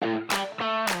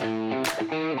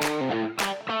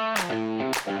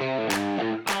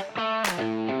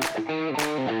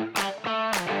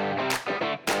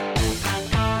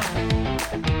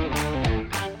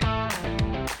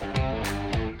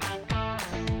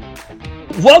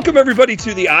Welcome, everybody,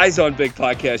 to the Eyes on Big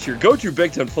podcast, your go-to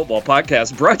Big Ten football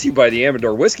podcast, brought to you by the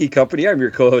Amador Whiskey Company. I'm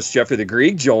your co-host, Jeffrey the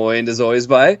Greek, joined, as always,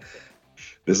 by...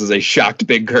 This is a shocked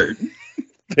Big Kurt.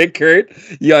 Big Kurt,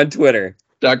 you on Twitter.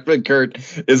 Shocked Big Kurt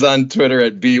is on Twitter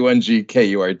at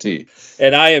B1GKURT.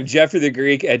 And I am Jeffrey the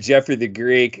Greek at Jeffrey the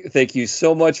Greek. Thank you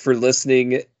so much for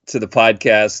listening to the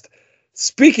podcast.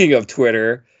 Speaking of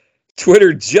Twitter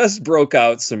just broke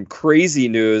out some crazy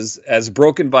news as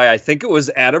broken by, I think it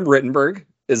was Adam Rittenberg.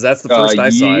 That's the first I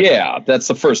saw it? Yeah, that's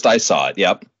the first I saw it.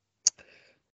 Yep.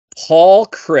 Paul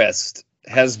Chryst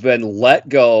has been let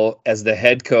go as the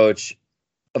head coach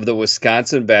of the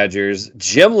Wisconsin Badgers.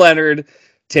 Jim Leonhard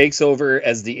takes over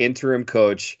as the interim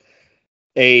coach.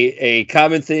 A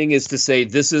common thing is to say,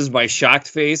 this is my shocked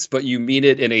face, but you mean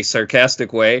it in a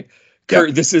sarcastic way. Kurt,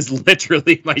 yep. This is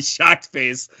literally my shocked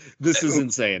face. This is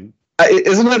insane.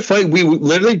 Isn't that funny? We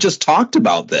literally just talked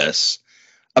about this,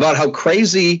 about how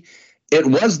crazy it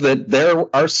was that there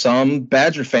are some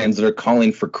Badger fans that are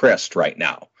calling for Chryst right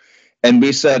now. And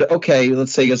we said, okay,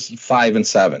 let's say it's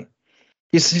 5-7.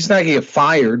 He's not going to get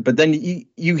fired, but then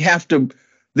you have to,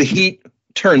 the heat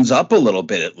turns up a little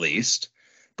bit at least.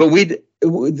 But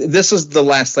this is the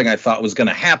last thing I thought was going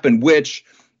to happen, which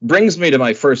brings me to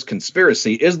my first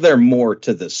conspiracy. Is there more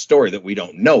to this story that we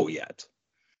don't know yet?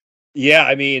 Yeah,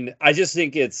 I mean, I just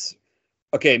think it's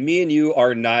okay. Me and you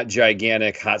are not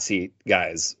gigantic hot seat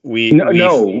guys.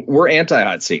 We're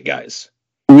anti-hot seat guys.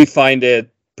 We find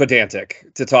it pedantic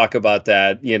to talk about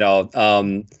that. You know,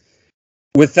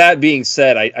 with that being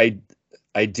said,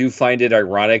 I do find it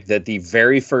ironic that the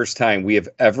very first time we have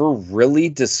ever really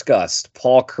discussed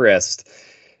Paul Chryst,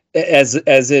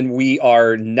 as in we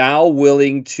are now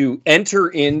willing to enter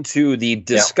into the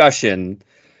discussion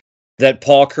that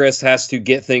Paul Chryst has to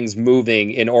get things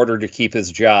moving in order to keep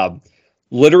his job.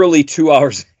 Literally 2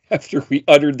 hours after we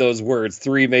uttered those words,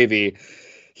 3 maybe,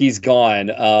 he's gone.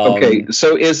 Okay,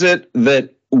 so is it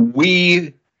that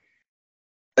we,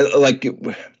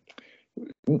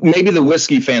 maybe the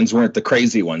whiskey fans weren't the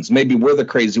crazy ones. Maybe we're the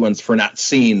crazy ones for not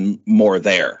seeing more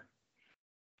there.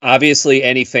 Obviously,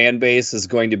 any fan base is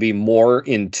going to be more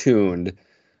in tune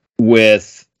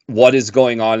with what is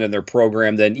going on in their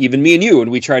program than even me and you, and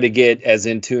we try to get as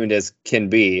in tune as can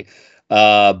be.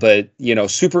 But, you know,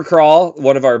 Supercrawl,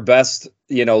 one of our best,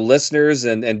 listeners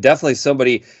and definitely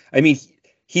somebody, I mean,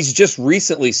 he's just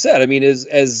recently said, I mean,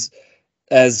 as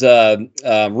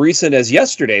recent as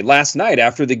yesterday, last night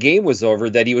after the game was over,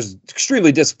 that he was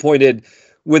extremely disappointed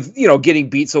with, getting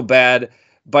beat so bad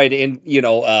by an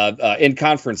in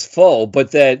conference full,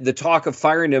 but that the talk of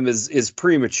firing him is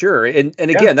premature. And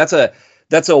again, that's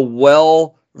a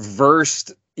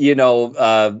well-versed,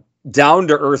 down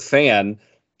to earth fan.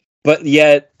 But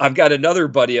yet I've got another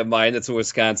buddy of mine that's a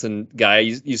Wisconsin guy.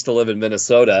 He used to live in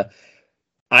Minnesota.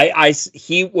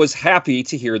 He was happy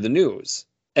to hear the news.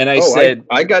 And I said,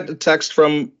 I got the text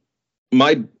from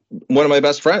one of my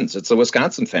best friends. It's a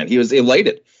Wisconsin fan. He was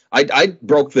elated. I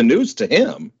broke the news to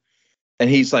him,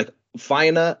 and he's like,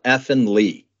 "Fina effing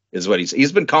Lee" is what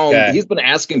he's been calling. Okay. He's been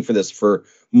asking for this for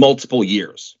multiple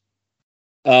years.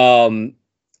 I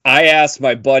asked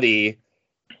my buddy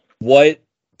what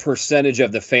percentage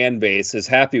of the fan base is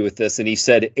happy with this, and he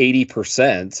said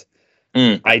 80%.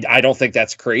 I don't think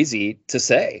that's crazy to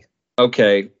say.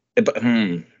 Okay, but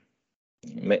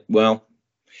well,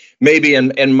 maybe.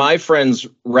 And my friend's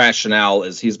rationale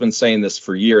is he's been saying this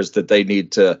for years that they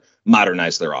need to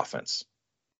modernize their offense.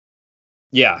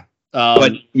 Yeah,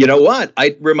 but you know what?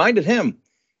 I reminded him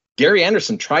Gary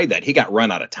Anderson tried that. He got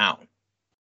run out of town.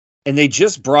 And they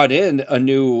just brought in a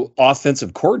new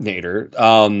offensive coordinator.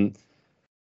 And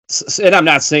I'm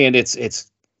not saying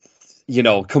it's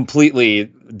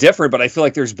completely different, but I feel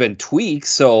like there's been tweaks.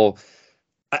 So,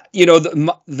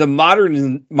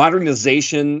 the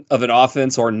modernization of an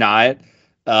offense or not,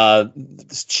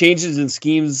 changes in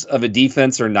schemes of a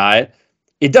defense or not,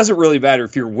 it doesn't really matter.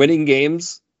 If you're winning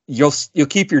games, you'll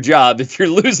keep your job. If you're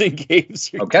losing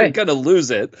games, you're going to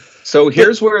lose it. So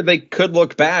here's where they could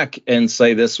look back and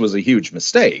say this was a huge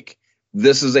mistake.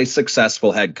 This is a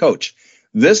successful head coach.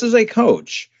 This is a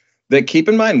coach that, keep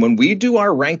in mind, when we do our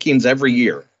rankings every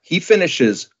year, he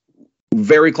finishes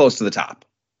very close to the top.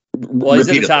 Well, he's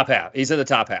in the top half. He's in the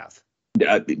top half.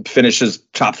 Finishes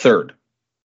top third.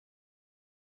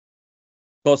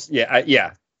 Close.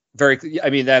 Yeah. Very. I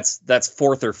mean, that's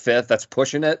fourth or fifth. That's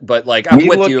pushing it. But I'm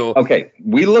with you. Okay,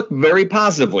 we look very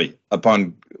positively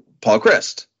upon Paul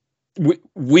Chryst.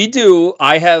 We do.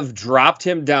 I have dropped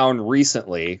him down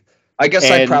recently. I guess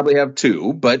I probably have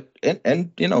too, but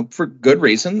and for good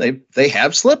reason. They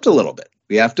have slipped a little bit.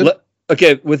 We have to.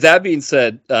 Okay. With that being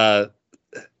said,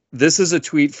 this is a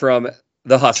tweet from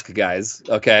the Husk guys,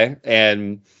 okay?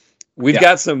 And we've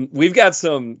got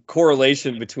some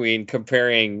correlation between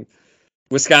comparing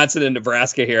Wisconsin and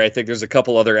Nebraska here. I think there's a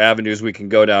couple other avenues we can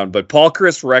go down, but Paul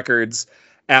Chryst records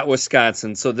at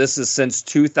Wisconsin. So this is since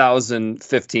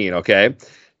 2015, okay?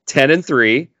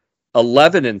 10-3,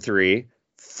 11-3,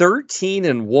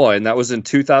 13-1. That was in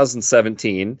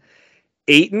 2017.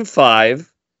 8-5,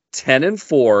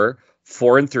 10-4,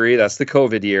 4-3. That's the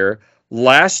COVID year.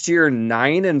 Last year,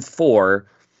 9-4,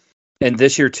 and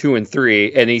this year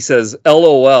 2-3. And he says,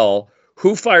 LOL,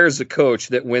 who fires a coach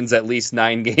that wins at least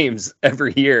 9 games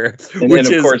every year? Which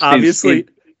is obviously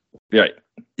right.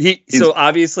 So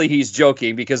obviously he's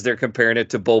joking because they're comparing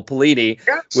it to Bo Pelini,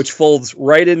 yes. which folds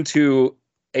right into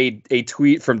a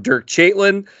tweet from Dirk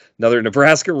Chaitlin, another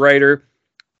Nebraska writer.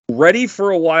 Ready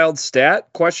for a wild stat? ?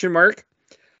 Bo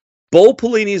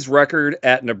Pelini's record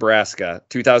at Nebraska,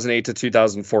 2008 to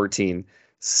 2014,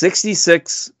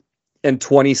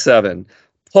 66-27.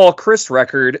 Paul Chryst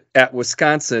record at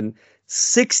Wisconsin,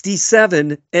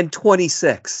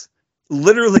 67-26.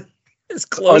 Literally as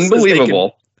close.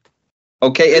 Unbelievable.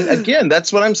 Okay, and again,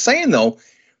 that's what I'm saying, though.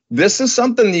 This is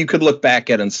something you could look back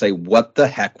at and say, what the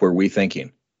heck were we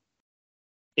thinking?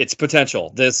 It's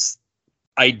potential.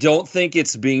 I don't think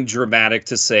it's being dramatic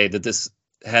to say that this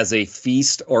has a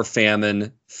feast or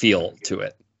famine feel to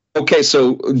it. Okay,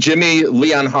 so Jimmy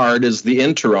Leonhard is the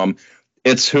interim.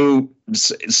 It's who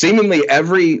seemingly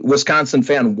every Wisconsin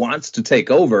fan wants to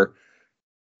take over.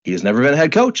 He's never been a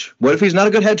head coach. What if he's not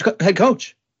a good head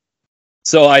coach?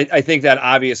 So I think that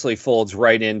obviously folds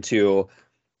right into,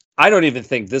 I don't even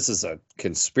think this is a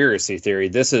conspiracy theory.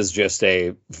 This is just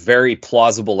a very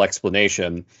plausible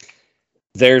explanation.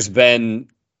 There's been,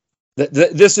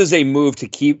 this is a move to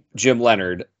keep Jim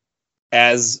Leonhard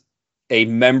as a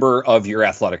member of your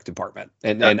athletic department.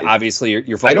 And obviously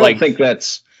you're I don't think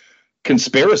that's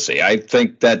conspiracy. I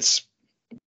think that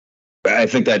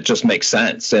just makes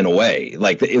sense in a way.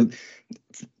 Like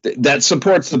that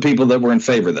supports the people that were in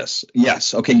favor of this.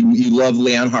 Yes. Okay. You love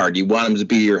Leonhard. You want him to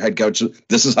be your head coach.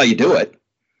 This is how you do it.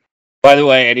 By the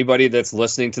way, anybody that's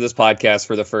listening to this podcast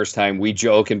for the first time, we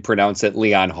joke and pronounce it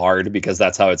Leonhard because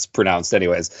that's how it's pronounced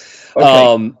anyways.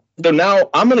 Okay. So now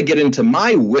I'm going to get into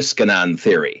my Wisconsin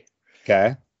theory.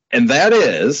 Okay. And that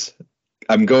is,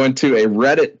 I'm going to a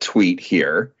Reddit tweet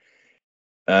here.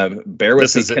 Bear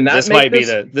with me. This might be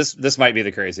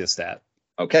the craziest stat.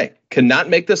 Okay. Cannot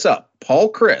make this up.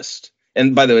 Paul Chryst,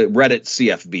 and by the way, Reddit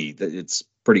CFB, it's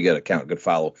pretty good account. Good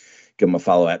follow. Give him a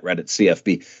follow at Reddit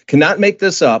CFB. Cannot make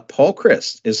this up. Paul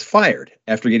Chryst is fired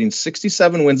after getting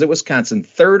 67 wins at Wisconsin,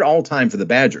 third all time for the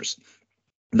Badgers.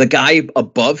 The guy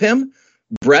above him,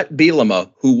 Brett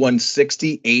Bielema, who won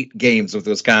 68 games with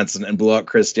Wisconsin and blew out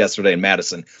Chryst yesterday in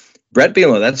Madison. Brett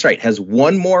Bielema, that's right, has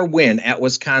one more win at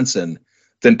Wisconsin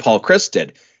than Paul Chryst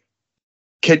did.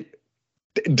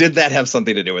 Did that have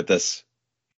something to do with this?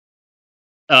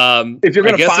 If you're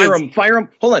going to fire him.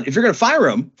 Hold on. If you're going to fire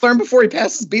him before he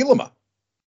passes Bielema.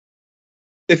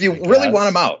 If you really want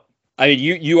him out. I mean,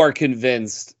 you are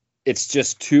convinced it's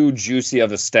just too juicy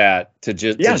of a stat to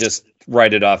just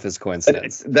write it off as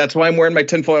coincidence. That's why I'm wearing my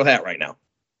tinfoil hat right now.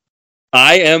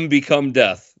 I am become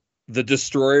death, the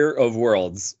destroyer of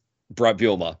worlds, Brett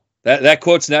Bielema. That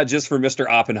quote's not just for Mr.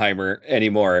 Oppenheimer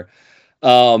anymore.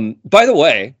 By the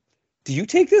way, do you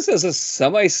take this as a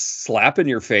semi slap in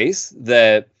your face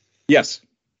that? Yes.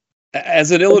 As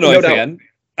an Illinois fan,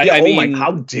 I mean,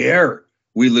 how dare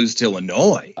we lose to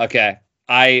Illinois? Okay.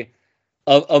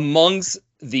 Amongst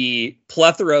the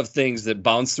plethora of things that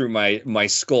bounced through my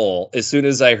skull as soon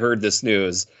as I heard this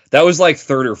news, that was like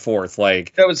third or fourth.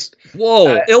 Like that was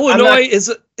Illinois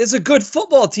is a good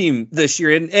football team this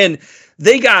year, and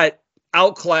they got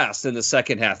outclassed in the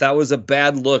second half. That was a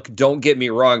bad look. Don't get me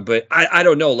wrong, but I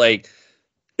don't know. Like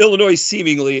Illinois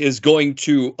seemingly is going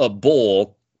to a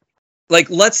bowl. Like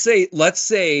let's say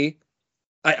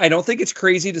I don't think it's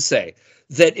crazy to say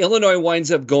that Illinois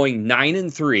winds up going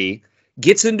 9-3,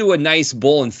 gets into a nice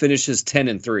bowl and finishes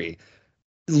 10-3.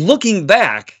 Looking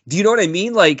back, do you know what I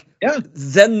mean? Like, yeah.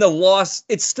 Then the loss,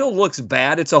 it still looks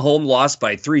bad. It's a home loss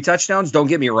by 3 touchdowns. Don't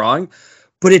get me wrong.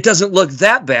 But it doesn't look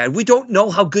that bad. We don't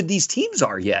know how good these teams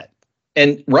are yet.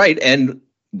 And right. And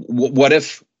what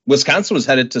if Wisconsin was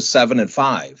headed to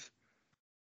 7-5?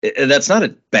 That's not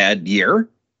a bad year.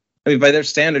 I mean, by their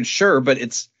standards, sure, but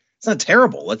it's not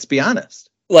terrible. Let's be honest.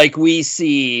 Like we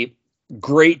see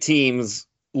great teams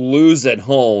lose at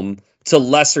home to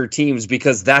lesser teams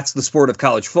because that's the sport of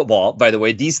college football. By the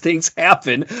way, these things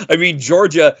happen. I mean,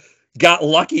 Georgia got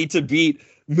lucky to beat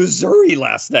Missouri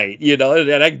last night,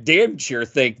 and I damn sure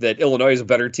think that Illinois is a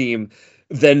better team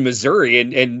than Missouri.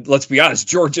 And let's be honest,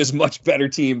 Georgia's much better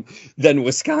team than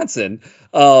Wisconsin.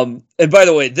 And by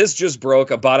the way, this just broke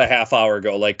about a half hour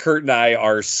ago. Like Kurt and I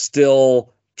are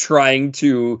still trying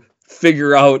to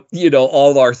figure out,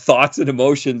 all our thoughts and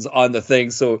emotions on the thing.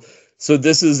 So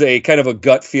this is a kind of a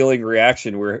gut feeling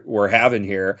reaction we're having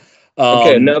here.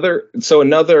 Okay,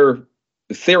 another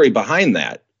theory behind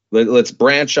that. Let's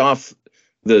branch off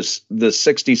the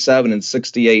 67 and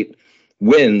 68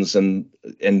 wins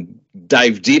and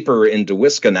dive deeper into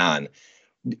Wisconsin.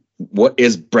 What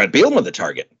is Brett Bielema the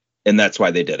target? And that's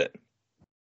why they did it.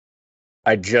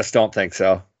 I just don't think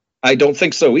so. I don't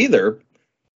think so either.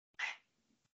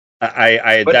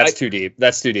 That's too deep.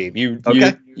 That's too deep. You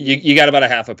got about a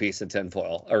half a piece of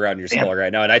tinfoil around your skull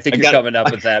right now, and I think you're coming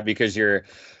up with that because you're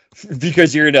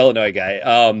an Illinois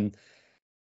guy.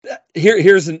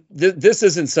 This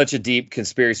isn't such a deep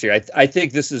conspiracy. I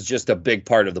think this is just a big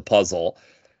part of the puzzle.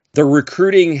 The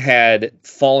recruiting had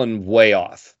fallen way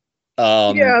off.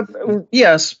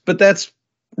 Yes, but that's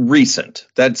recent.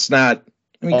 That's not.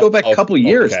 I mean, go back a couple of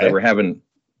years. Okay. They were having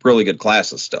really good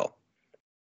classes still.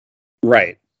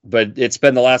 Right. But it's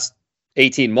been the last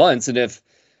 18 months. And if,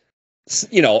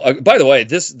 by the way,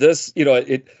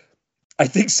 I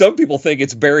think some people think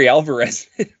it's Barry Alvarez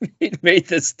made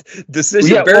this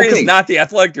decision. Yeah, Barry is not the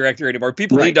athletic director anymore.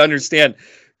 People need to understand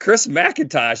Chris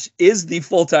McIntosh is the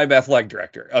full-time athletic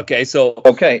director. Okay. So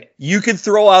you can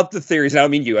throw out the theories. I don't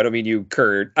mean you,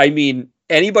 Kurt. I mean,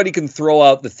 anybody can throw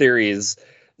out the theories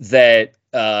that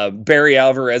Barry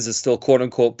Alvarez is still quote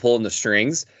unquote pulling the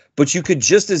strings. But you could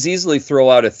just as easily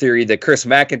throw out a theory that Chris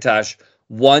McIntosh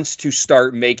wants to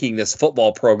start making this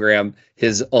football program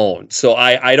his own. So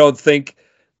I don't think,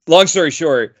 long story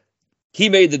short, he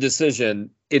made the decision.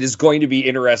 It is going to be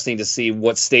interesting to see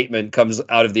what statement comes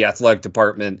out of the athletic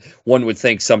department, one would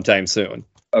think sometime soon.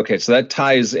 Okay, so that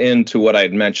ties into what I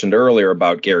had mentioned earlier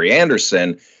about Gary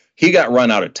Anderson. He got run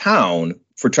out of town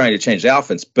for trying to change the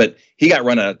offense, but he got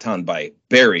run out of town by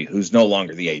Barry, who's no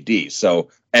longer the AD. So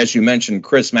as you mentioned,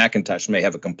 Chris McIntosh may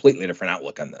have a completely different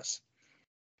outlook on this.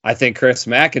 I think Chris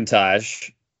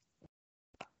McIntosh,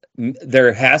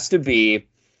 there has to be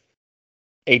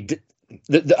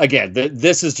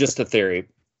this is just a theory.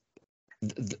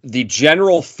 The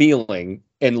general feeling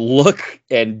and look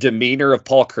and demeanor of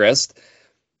Paul Chryst,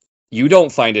 you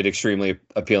don't find it extremely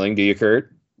appealing, do you,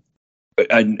 Kurt?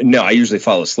 No, I usually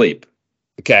fall asleep.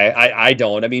 Okay, I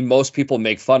don't. I mean, most people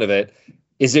make fun of it.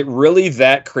 Is it really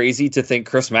that crazy to think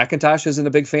Chris McIntosh isn't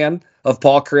a big fan of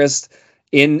Paul Chryst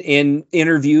in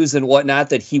interviews and whatnot,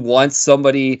 that he wants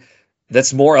somebody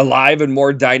that's more alive and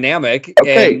more dynamic?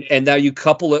 Okay. And now you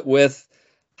couple it with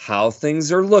how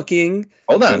things are looking.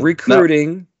 Hold on.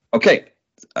 Recruiting. No. Okay.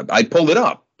 I pulled it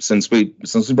up since we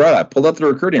brought it up. I pulled up the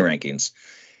recruiting rankings.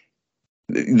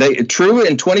 True,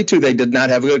 in 22, they did not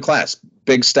have a good class.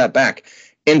 Big step back.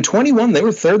 In 21, they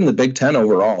were third in the Big Ten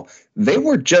overall. They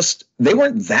weren't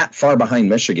that far behind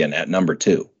Michigan at number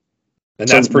 2. And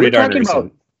that's pretty darn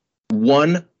recent.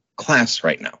 One class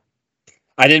right now.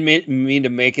 I didn't mean to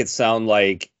make it sound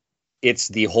like it's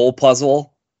the whole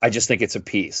puzzle. I just think it's a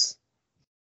piece.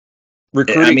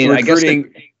 Recruiting.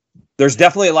 There's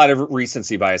definitely a lot of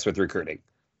recency bias with recruiting.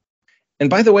 And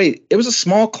by the way, it was a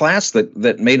small class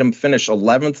that made them finish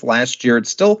 11th last year. It's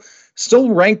still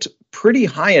ranked pretty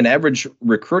high in average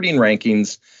recruiting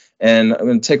rankings. And I'm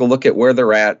going to take a look at where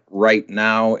they're at right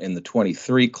now in the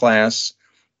 23 class.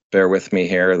 Bear with me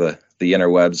here. The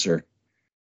interwebs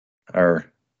are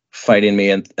fighting me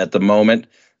at the moment.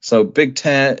 So Big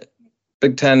Ten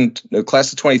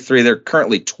class of 23, they're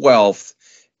currently 12th,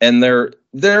 and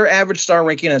their average star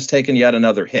ranking has taken yet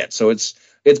another hit. So it's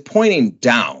pointing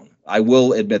down. I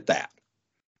will admit that.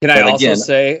 Can I also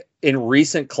say, in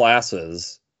recent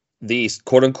classes, these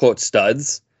quote unquote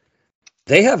studs,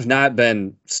 they have not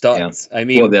been studs. Yeah. I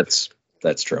mean, well,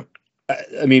 that's true.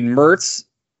 I mean, Mertz.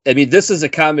 I mean, this is a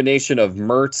combination of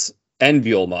Mertz and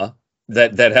Bielema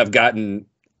that have gotten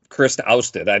Chryst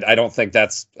ousted. I don't think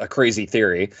that's a crazy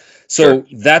theory. So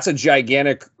That's a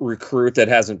gigantic recruit that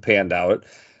hasn't panned out.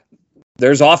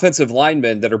 There's offensive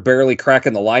linemen that are barely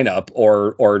cracking the lineup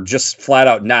or just flat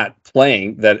out not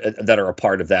playing that are a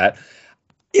part of that.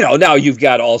 Now you've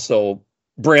got also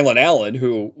Braylon Allen,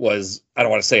 who was, I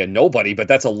don't want to say a nobody, but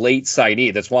that's a late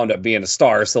signee that's wound up being a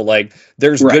star. So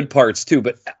there's good parts too,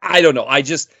 but I don't know.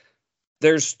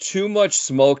 There's too much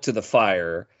smoke to the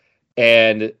fire,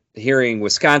 and hearing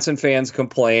Wisconsin fans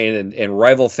complain and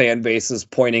rival fan bases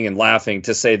pointing and laughing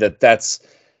to say that that's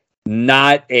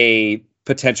not a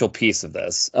potential piece of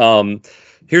this.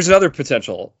 Here's another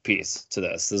potential piece to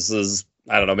this. This is,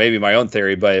 I don't know, maybe my own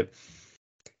theory, but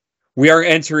we are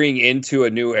entering into a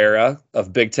new era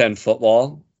of Big Ten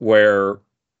football where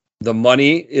the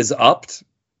money is upped,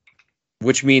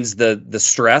 which means the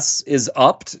stress is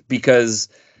upped, because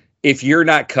if you're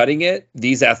not cutting it,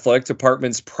 these athletic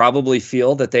departments probably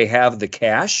feel that they have the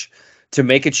cash to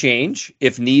make a change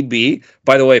if need be.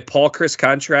 By the way, Paul Chryst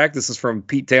contract, this is from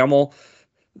Pete Thamel.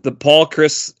 The Paul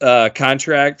Chryst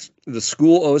contract, the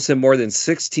school owes him more than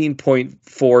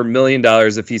 $16.4 million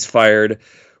if he's fired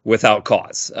without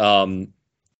cause. And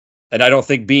I don't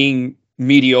think being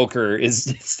mediocre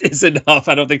is enough.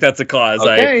 I don't think that's a cause.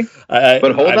 Okay,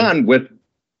 but hold on.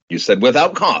 You said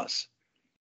without cause.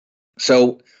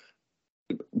 So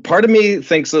part of me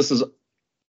thinks this is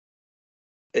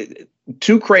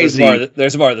too crazy.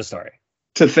 There's more of the story.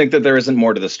 To think that there isn't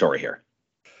more to the story here.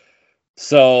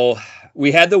 So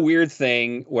we had the weird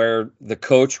thing where the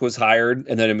coach was hired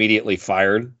and then immediately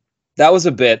fired. That was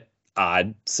a bit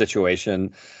odd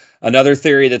situation. Another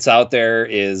theory that's out there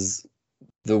is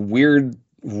the weird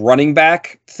running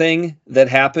back thing that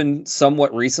happened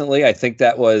somewhat recently. I think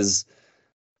that was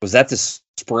that this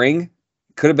spring?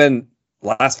 Could have been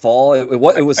last fall. It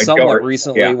was somewhat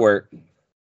recently,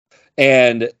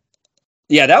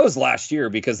 yeah. That was last year,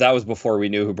 because that was before we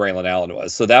knew who Braylon Allen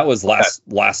was. So that was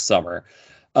last summer.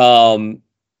 All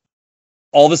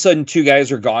of a sudden, two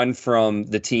guys are gone from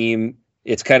the team.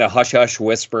 It's kind of hush hush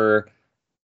whisper.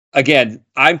 Again,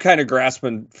 I'm kind of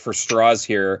grasping for straws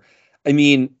here. I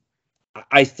mean,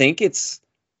 I think it's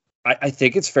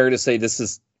fair to say this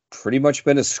has pretty much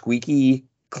been a squeaky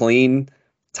clean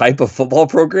type of football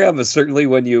program. Certainly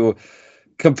when you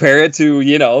compare it to,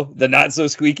 the not so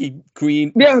squeaky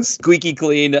clean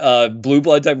blue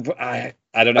blood type.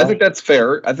 I don't know. I think that's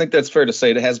fair. I think that's fair to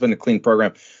say it has been a clean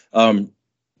program.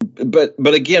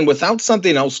 But again, without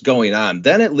something else going on,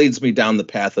 then it leads me down the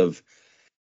path of,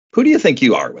 who do you think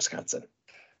you are, Wisconsin?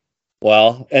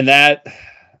 Well, and that,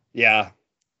 yeah,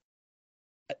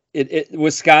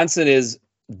 Wisconsin is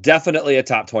definitely a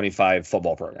top 25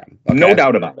 football program. Okay? No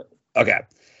doubt about it. Okay.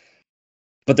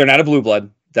 But they're not a blue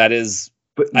blood. That is,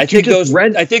 but I think those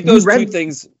two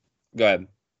things. Go ahead.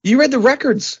 You read the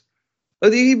records.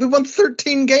 They won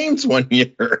 13 games one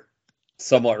year.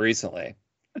 Somewhat recently.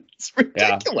 It's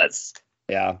ridiculous.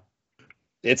 Yeah.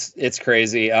 It's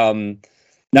crazy.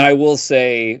 Now I will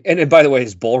say, and by the way,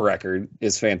 his bowl record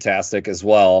is fantastic as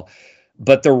well,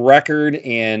 but the record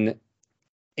in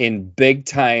big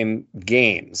time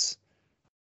games,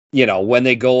 when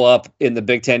they go up in the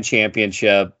Big Ten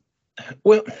championship,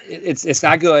 well, it's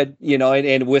not good,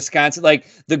 and Wisconsin, like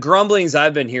the grumblings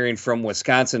I've been hearing from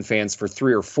Wisconsin fans for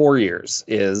 3 or 4 years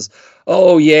is,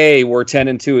 oh, yay, we're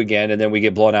 10-2 again. And then we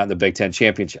get blown out in the Big Ten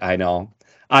championship. I know.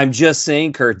 I'm just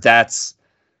saying, Kurt, that's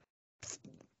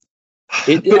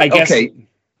it. I guess. Okay.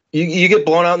 You get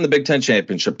blown out in the Big Ten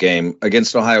championship game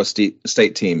against an Ohio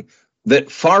State team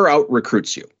that far out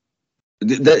recruits you.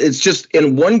 It's just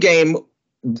in one game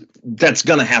that's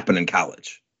going to happen in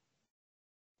college.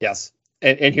 Yes.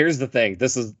 And here's the thing.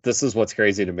 This is what's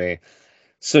crazy to me.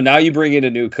 So now you bring in a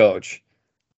new coach.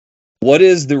 What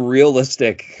is the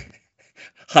realistic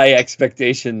high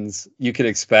expectations you can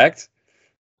expect?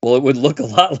 Well, it would look a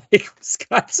lot like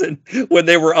Wisconsin when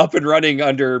they were up and running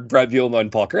under Brett Bielema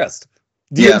and Paul Chryst.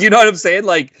 Do you know what I'm saying?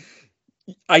 Like,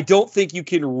 I don't think you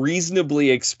can reasonably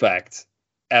expect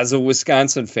as a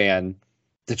Wisconsin fan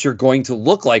that you're going to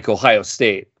look like Ohio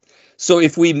State. So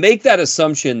if we make that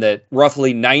assumption that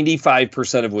roughly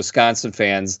 95% of Wisconsin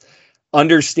fans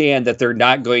understand that they're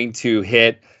not going to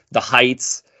hit the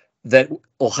heights that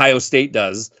Ohio State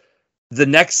does, the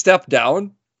next step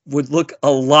down would look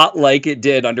a lot like it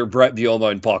did under Brett Bielema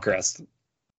and Paul Chryst.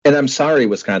 And I'm sorry,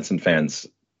 Wisconsin fans,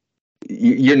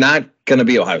 you're not going to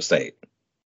be Ohio State.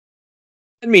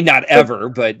 I mean, not ever,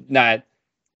 but not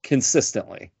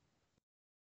consistently.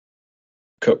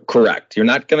 Correct. You're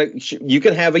not going to, you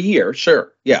can have a year.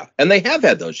 Sure. Yeah. And they have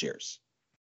had those years.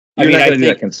 You're not going to do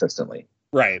that consistently.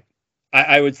 Right.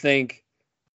 I would think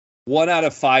 1 out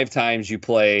of 5 times you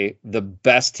play the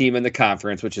best team in the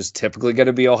conference, which is typically going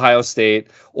to be Ohio State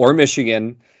or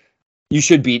Michigan, you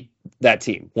should beat that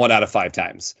team 1 out of 5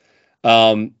 times.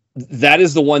 That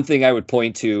is the one thing I would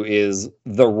point to is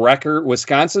the record.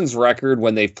 Wisconsin's record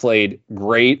when they've played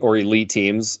great or elite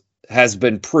teams has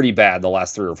been pretty bad the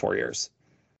last 3 or 4 years.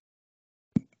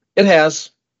 It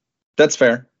has. That's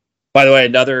fair. By the way,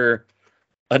 another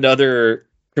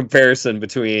comparison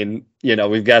between,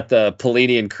 we've got the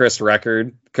Pelini and Chryst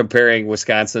record comparing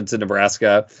Wisconsin to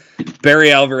Nebraska.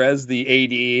 Barry Alvarez,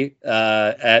 the AD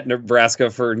at Nebraska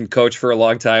and coach for a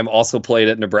long time, also played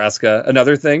at Nebraska.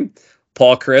 Another thing,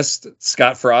 Paul Chryst,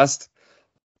 Scott Frost,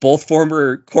 both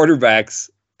former quarterbacks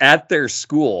at their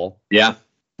school. Yeah.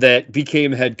 that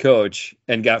became head coach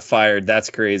and got fired. That's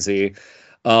crazy.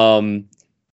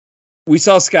 We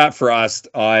saw Scott Frost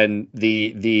on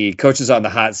the coaches on the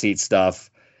hot seat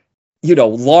stuff,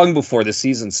 long before the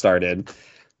season started.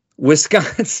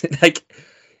 Wisconsin, like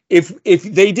if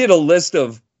they did a list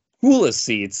of hula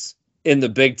seats in the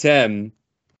Big Ten,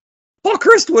 Paul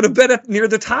Chryst would have been near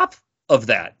the top of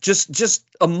that just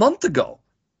a month ago.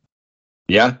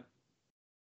 Yeah.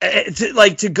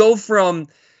 To go from,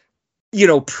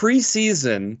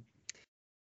 preseason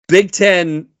Big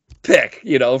Ten pick,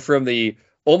 from the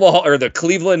Omaha or the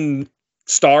Cleveland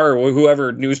Star or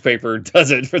whoever newspaper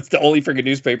does it. It's the only freaking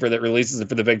newspaper that releases it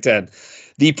for the Big Ten.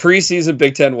 The preseason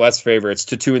Big Ten West favorites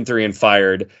to 2-3 and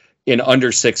fired in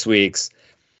under 6 weeks.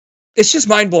 It's just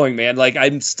mind blowing, man. Like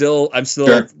I'm still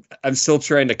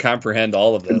trying to comprehend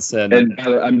all of this. And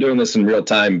I'm doing this in real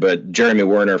time, but Jeremy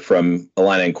Werner from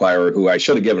Illini Inquirer, who I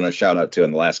should have given a shout out to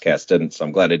in the last cast, didn't. So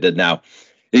I'm glad I did now.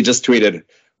 He just tweeted,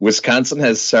 Wisconsin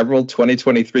has several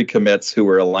 2023 commits who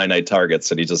were Illini targets.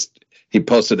 And he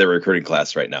posted their recruiting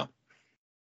class right now.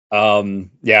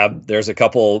 Yeah, there's a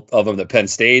couple of them that Penn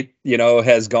State,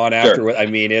 has gone after. Sure. I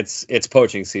mean, it's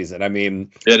poaching season. I mean,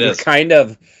 you're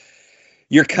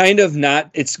kind of not,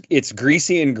 it's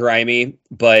greasy and grimy,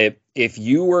 but if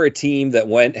you were a team that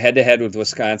went head to head with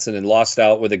Wisconsin and lost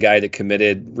out with a guy that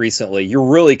committed recently, you're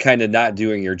really kind of not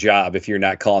doing your job if you're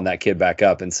not calling that kid back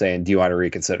up and saying, do you want to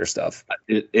reconsider stuff?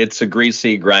 It's a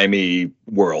greasy, grimy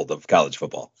world of college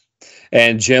football.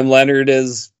 And Jim Leonhard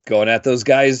is going at those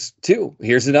guys too.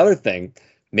 Here's another thing.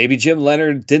 Maybe Jim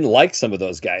Leonhard didn't like some of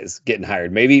those guys getting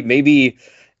hired. Maybe.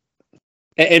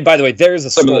 And by the way, there's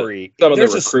a story. Some of the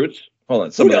recruits. Hold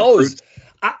on. Who knows?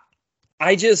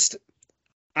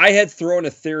 I had thrown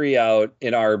a theory out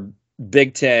in our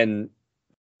Big Ten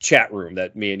chat room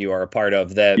that me and you are a part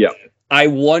of that. Yeah. I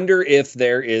wonder if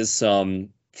there is some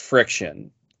friction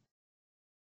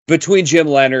between Jim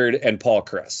Leonhard and Paul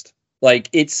Chryst. Like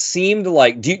it seemed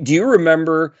like, do you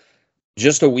remember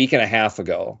just a week and a half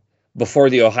ago before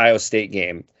the Ohio State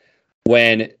game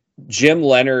when Jim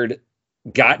Leonhard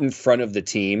got in front of the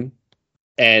team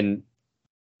and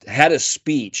had a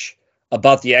speech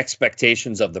about the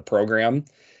expectations of the program,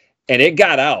 and it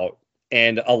got out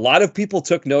and a lot of people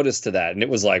took notice to that. And it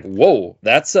was like, whoa,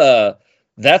 that's a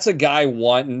guy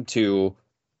wanting to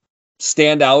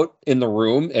stand out in the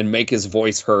room and make his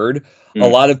voice heard. A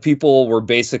lot of people were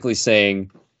basically saying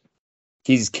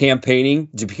he's campaigning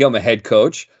to become a head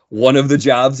coach. One of the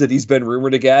jobs that he's been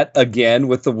rumored to get, again,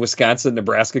 with the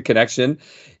Wisconsin-Nebraska connection,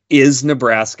 is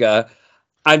Nebraska.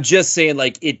 I'm just saying,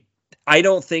 like, I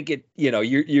don't think it,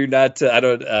 you're not,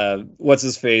 what's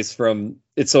his face from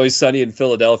It's Always Sunny in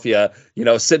Philadelphia,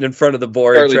 sitting in front of the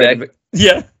board.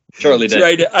 Charlie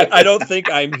Day. I don't think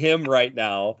I'm him right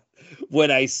now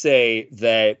when I say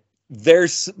that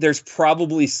there's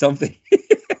probably something,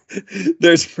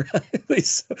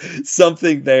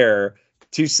 something there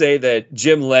to say that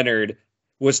Jim Leonhard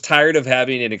was tired of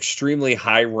having an extremely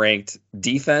high-ranked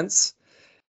defense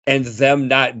and them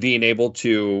not being able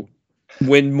to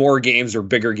win more games or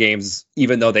bigger games,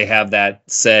 even though they have that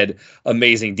said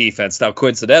amazing defense. Now,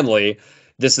 coincidentally,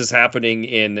 this is happening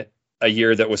in a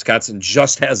year that Wisconsin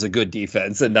just has a good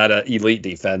defense and not an elite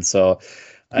defense. So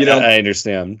I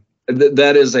understand.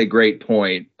 That is a great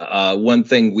point. One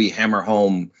thing we hammer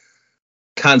home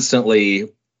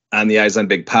constantly on the Eyes on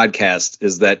Big podcast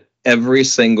is that every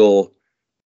single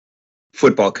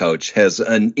football coach has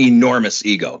an enormous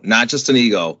ego, not just an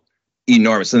ego,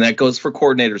 enormous. And that goes for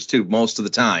coordinators too, most of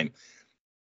the time.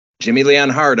 Jimmy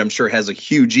Leonhard, I'm sure, has a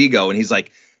huge ego, and he's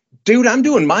like, dude, I'm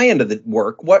doing my end of the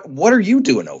work. What are you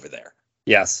doing over there?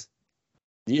 Yes.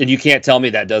 And you can't tell me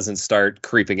that doesn't start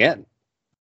creeping in.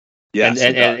 Yes.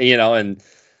 And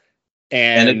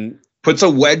it puts a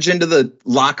wedge into the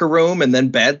locker room, and then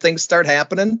bad things start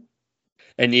happening.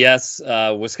 And yes,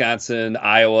 Wisconsin,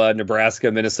 Iowa,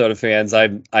 Nebraska, Minnesota fans,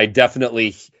 I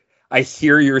definitely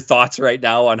hear your thoughts right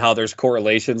now on how there's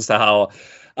correlations to how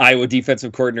Iowa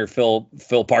defensive coordinator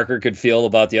Phil Parker could feel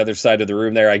about the other side of the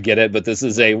room there. I get it, but this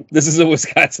is a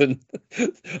Wisconsin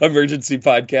emergency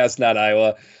podcast, not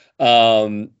Iowa.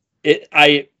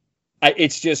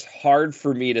 It's just hard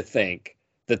for me to think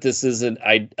that this isn't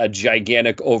a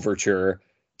gigantic overture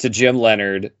to Jim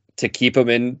Leonhard to keep him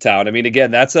in town. I mean,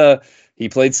 again, he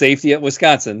played safety at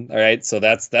Wisconsin. All right. So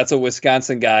that's a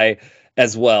Wisconsin guy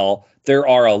as well. There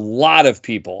are a lot of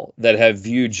people that have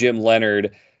viewed Jim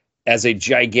Leonhard as a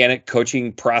gigantic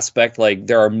coaching prospect. Like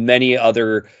there are many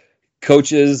other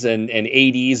coaches and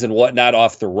ADs and whatnot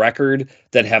off the record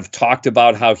that have talked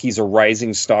about how he's a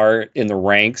rising star in the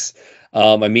ranks.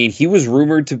 I mean, he was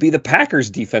rumored to be the Packers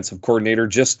defensive coordinator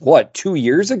just 2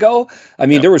 years ago? I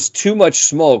mean, there was too much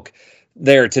smoke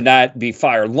there to not be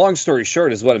fired. Long story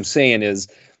short is what I'm saying is,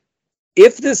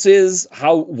 if this is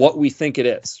what we think it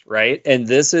is, right? And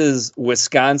this is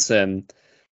Wisconsin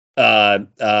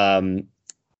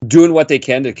doing what they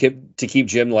can to keep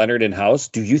Jim Leonhard in house,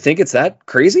 do you think it's that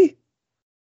crazy?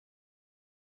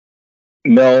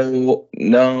 No,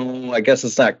 I guess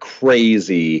it's not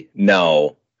crazy.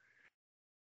 No.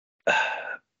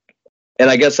 And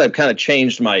I guess I've kind of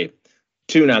changed my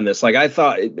tune on this. Like, I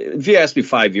thought, if you asked me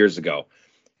 5 years ago,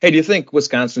 hey, do you think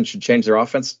Wisconsin should change their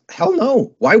offense? Hell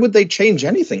no. Why would they change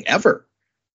anything ever?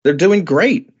 They're doing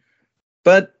great.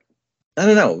 But I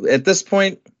don't know. At this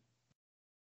point,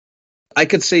 I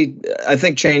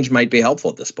think change might be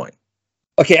helpful at this point.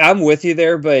 Okay, I'm with you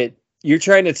there, but you're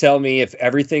trying to tell me if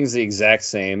everything's the exact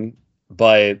same,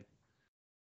 but,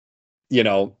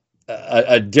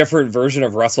 a different version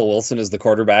of Russell Wilson is the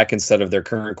quarterback instead of their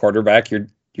current quarterback, you're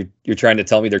trying to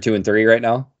tell me they're 2-3 right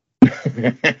now?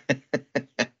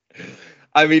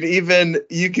 I mean, even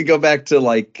you could go back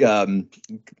to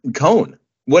Cohn.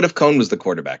 What if Cohn was the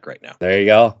quarterback right now? There you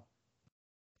go.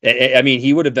 I mean,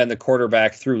 he would have been the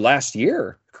quarterback through last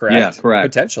year, correct? Yeah, correct.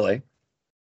 Potentially.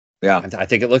 Yeah. I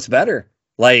think it looks better.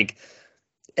 There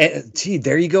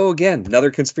you go again.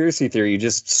 Another conspiracy theory you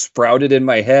just sprouted in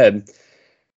my head.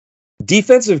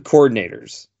 Defensive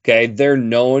coordinators, okay, they're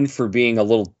known for being a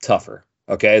little tougher.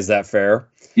 Okay, is that fair?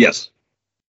 Yes.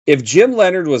 If Jim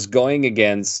Leonhard was going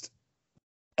against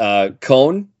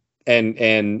Cohn and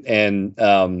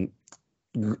Graham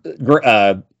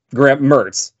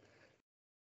Mertz,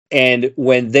 and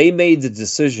when they made the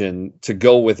decision to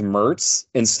go with Mertz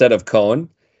instead of Cohn,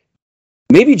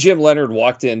 maybe Jim Leonhard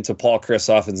walked into Paul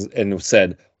Chrysoff and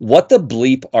said, "What the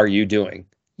bleep are you doing?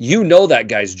 You know that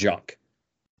guy's junk."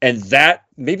 And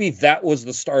maybe that was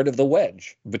the start of the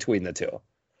wedge between the two.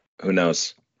 Who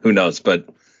knows? But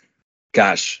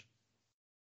gosh,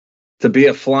 to be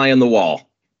a fly on the wall.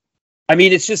 I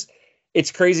mean,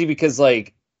 it's crazy because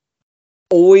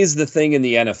always the thing in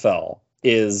the NFL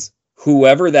is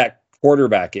whoever that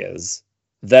quarterback is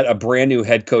that a brand new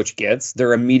head coach gets,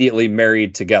 they're immediately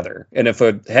married together. And if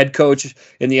a head coach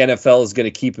in the NFL is going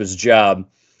to keep his job,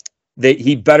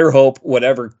 he better hope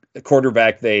whatever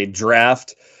quarterback they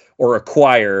draft or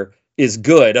acquire is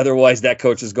good. Otherwise, that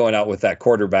coach is going out with that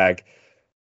quarterback.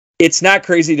 It's not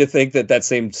crazy to think that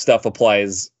same stuff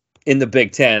applies in the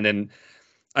Big Ten. And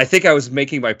I think I was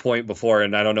making my point before,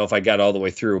 and I don't know if I got all the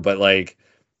way through, but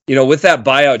with that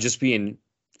buyout just being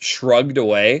shrugged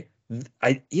away,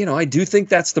 I do think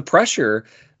that's the pressure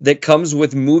that comes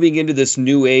with moving into this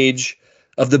new age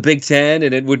of the Big Ten,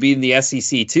 and it would be in the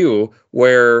SEC too,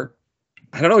 where,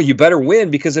 I don't know, you better win,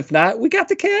 because if not, we got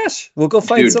the cash. We'll go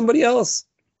find somebody else.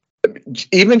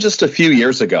 Even just a few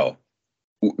years ago,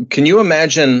 can you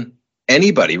imagine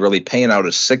anybody really paying out a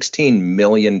 $16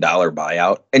 million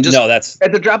buyout? And just that's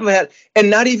at the drop of a hat, and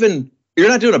not even, you're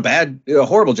not doing a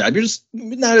horrible job. You're just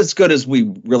not as good as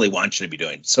we really want you to be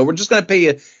doing. So we're just going to pay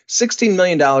you $16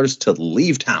 million to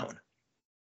leave town.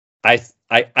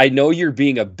 I know you're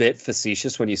being a bit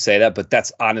facetious when you say that, but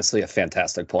that's honestly a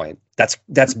fantastic point. That's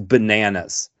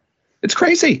bananas. It's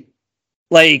crazy.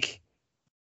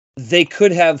 They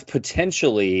could have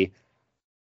potentially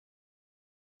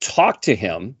talked to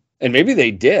him, and maybe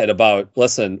they did, about,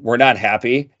 listen, we're not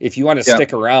happy. If you want to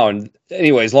stick around.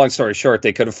 Anyways, long story short,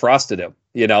 they could have frosted him,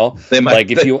 They might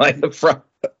have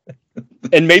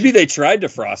and maybe they tried to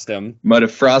frost him. Might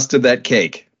have frosted that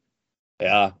cake.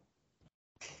 Yeah.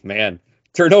 Man,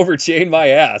 turnover chain my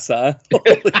ass, huh?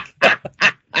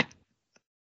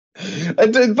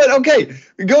 But okay,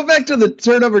 go back to the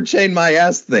turnover chain my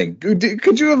ass thing.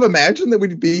 Could you have imagined that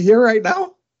we'd be here right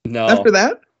now? No. After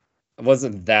that? It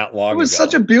wasn't that long ago. It was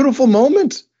such a beautiful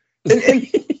moment. And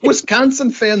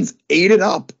Wisconsin fans ate it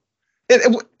up.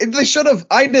 They should have.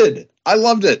 I did. I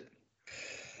loved it.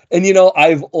 And,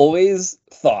 I've always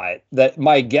thought that,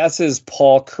 my guess is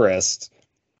Paul Chryst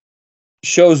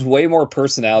shows way more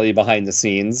personality behind the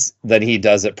scenes than he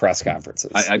does at press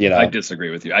conferences. I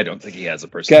disagree with you. I don't think he has a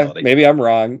personality. Okay, maybe I'm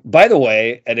wrong. By the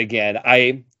way, and again,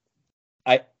 I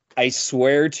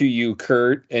swear to you,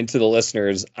 Kurt, and to the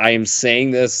listeners, I am saying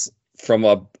this from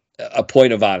a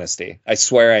point of honesty. I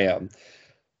swear I am.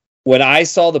 When I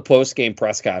saw the post-game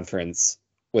press conference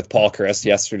with Paul Chryst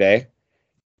yesterday,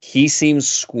 he seems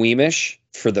squeamish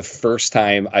for the first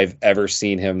time I've ever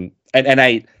seen him. And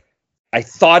I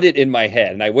thought it in my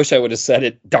head, and I wish I would have said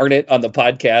it, darn it, on the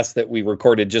podcast that we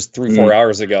recorded just 3-4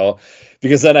 hours ago,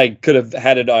 because then I could have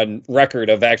had it on record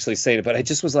of actually saying it. But I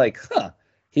just was like,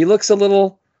 he looks a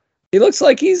little He looks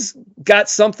like he's got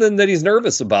something that he's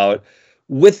nervous about.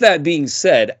 With that being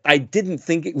said, I didn't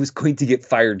think it was going to get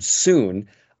fired soon.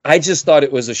 I just thought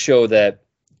it was a show that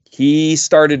he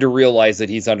started to realize that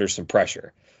he's under some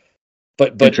pressure.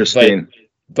 But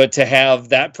to have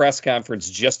that press conference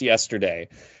just yesterday,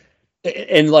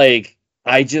 and like,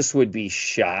 I just would be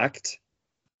shocked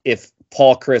if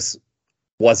Paul Chryst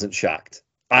wasn't shocked.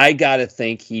 I gotta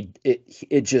think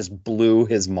it just blew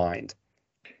his mind.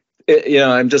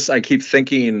 I keep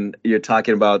thinking you're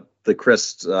talking about the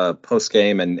Chryst post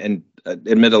game, and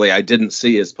admittedly, I didn't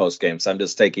see his post game, so I'm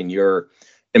just taking your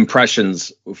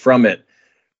impressions from it.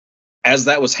 As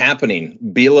that was happening,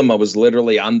 Bielema was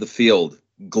literally on the field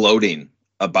gloating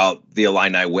about the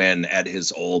Illini win at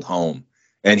his old home,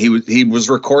 and he was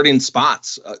recording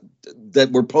spots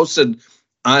that were posted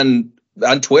on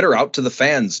Twitter out to the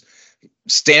fans,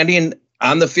 standing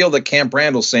on the field at Camp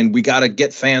Randall saying, we got to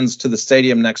get fans to the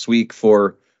stadium next week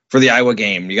for the Iowa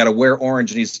game. You got to wear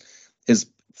orange. And his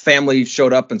family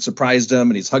showed up and surprised him,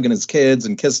 and he's hugging his kids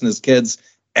and kissing his kids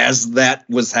as that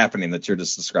was happening that you're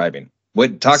just describing.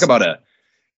 Talk about a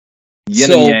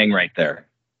yin and yang right there.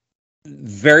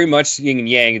 Very much yin and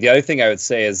yang. The other thing I would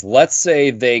say is, let's say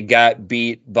they got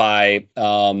beat by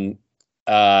Penn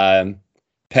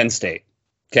State.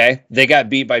 Okay. They got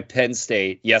beat by Penn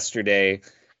State yesterday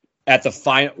at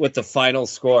the with the final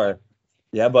score.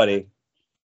 Yeah, buddy.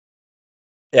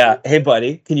 Yeah. Hey,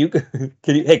 buddy, can you,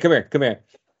 hey, come here.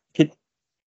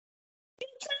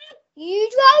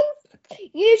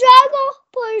 You try to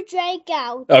put Drake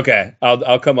out. Okay.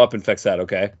 I'll come up and fix that.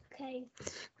 Okay. Okay.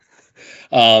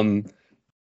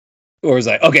 Or was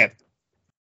I? Okay.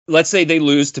 Let's say they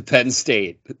lose to Penn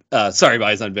State. Sorry,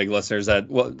 Bison Big listeners. That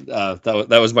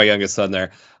was my youngest son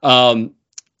there.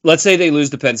 Let's say they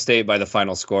lose to Penn State by the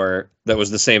final score that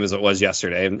was the same as it was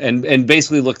yesterday, and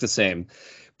basically look the same.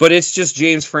 But it's just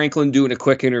James Franklin doing a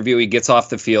quick interview. He gets off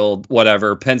the field,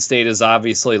 whatever. Penn State is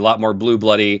obviously a lot more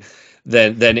blue-bloody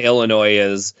than Illinois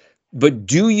is. But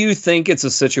do you think it's a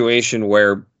situation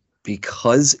where,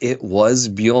 because it was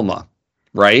Bielema,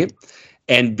 right?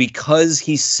 And because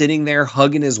he's sitting there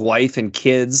hugging his wife and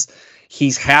kids,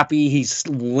 he's happy, he's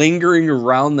lingering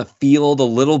around the field a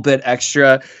little bit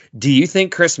extra. Do you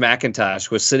think Chris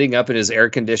McIntosh was sitting up in his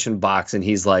air-conditioned box and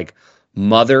he's like,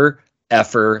 mother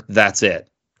effer, that's it?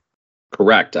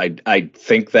 Correct. I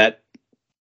think that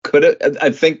could have,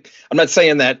 I'm not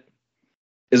saying that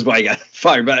is why I got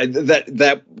fired, but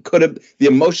that could have, the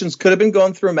emotions could have been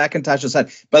going through McIntosh's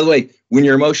head. By the way, when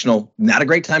you're emotional, not a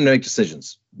great time to make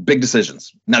decisions. Big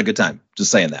decisions. Not a good time.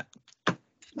 Just saying that.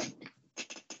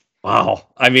 Wow.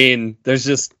 I mean, there's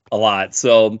just a lot.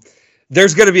 So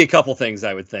there's going to be a couple things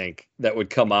I would think that would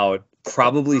come out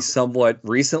probably somewhat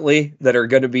recently that are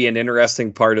going to be an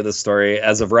interesting part of the story.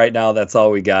 As of right now, that's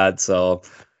all we got. So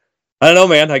I don't know,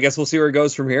 man. I guess we'll see where it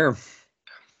goes from here.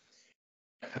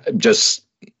 Just,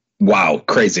 wow,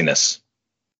 craziness.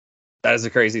 That is a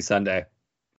crazy Sunday.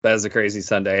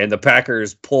 And the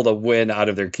Packers pulled a win out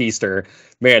of their keister.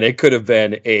 Man, it could have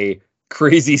been a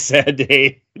crazy sad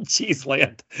day in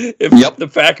Cheeseland if the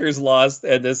Packers lost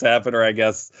and this happened. Or I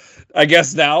guess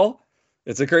now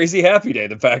it's a crazy happy day.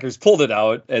 The Packers pulled it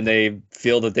out and they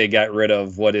feel that they got rid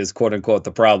of what is quote unquote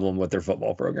the problem with their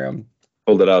football program.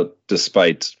 Pulled it out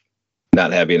despite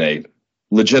not having a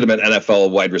legitimate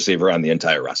NFL wide receiver on the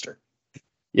entire roster.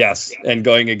 Yes, and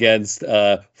going against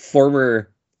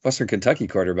former Western Kentucky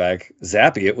quarterback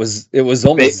Zappe. It was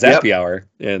almost Zappe hour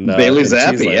in Bailey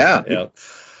Zappe. Yeah.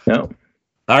 No.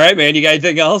 All right, man. You got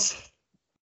anything else?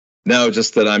 No,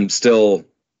 just that I'm still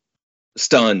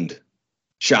stunned,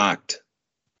 shocked,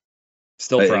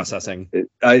 still processing.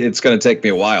 It's going to take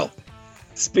me a while.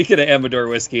 Speaking of Amador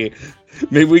whiskey,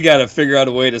 maybe we got to figure out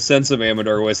a way to send some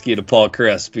Amador whiskey to Paul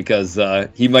Chryst because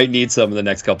he might need some in the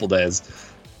next couple days.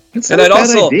 And I'd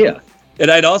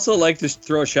also like to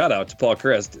throw a shout out to Paul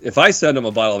Chryst. If I send him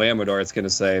a bottle of Amador, it's going to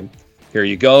say, "Here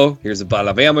you go. Here's a bottle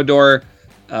of Amador.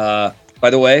 By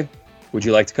the way, would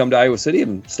you like to come to Iowa City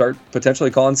and start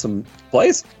potentially calling some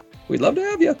plays? We'd love to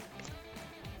have you."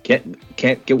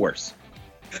 Can't get worse.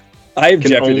 I'm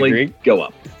Jeffrey the Greek. Go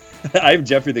up. I'm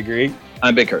Jeffrey the Greek.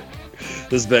 I'm Big Kurt.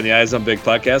 This has been the Eyes on Big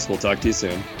podcast. We'll talk to you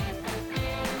soon.